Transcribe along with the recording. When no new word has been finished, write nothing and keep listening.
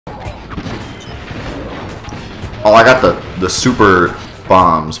Oh, I got the super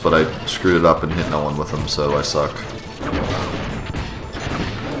bombs, but I screwed it up and hit no one with them, so I suck.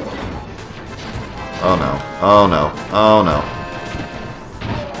 Oh no. Oh no. Oh no.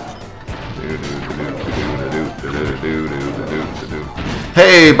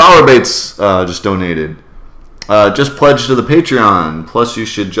 Hey, Bauer Bates just donated. Just pledged to the Patreon. Plus, you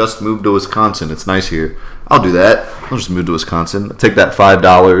should just move to Wisconsin. It's nice here. I'll do that. I'll just move to Wisconsin. I'll take that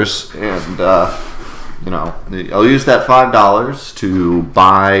 $5 and, you know, I'll use that $5 to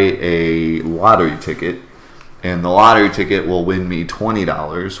buy a lottery ticket. And the lottery ticket will win me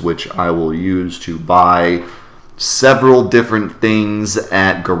 $20, which I will use to buy several different things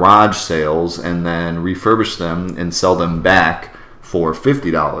at garage sales and then refurbish them and sell them back for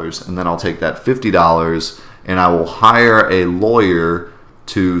 $50. And then I'll take that $50 and I will hire a lawyer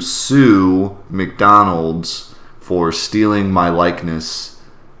to sue McDonald's for stealing my likeness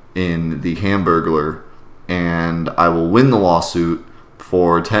in the Hamburglar. And I will win the lawsuit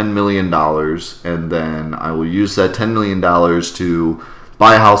for $10 million, and then I will use that $10 million to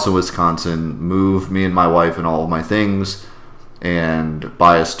buy a house in Wisconsin, move me and my wife and all of my things, and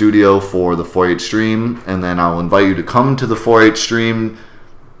buy a studio for the 4-H stream, and then I will invite you to come to the 4-H stream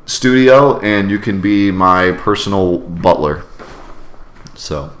studio, and you can be my personal butler.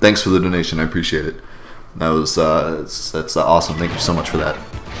 So, thanks for the donation. I appreciate it. That was that's awesome. Thank you so much for that.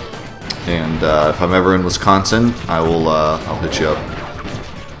 And if I'm ever in Wisconsin, I'll hit you up.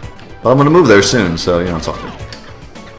 But I'm gonna move there soon, so you know it's all good.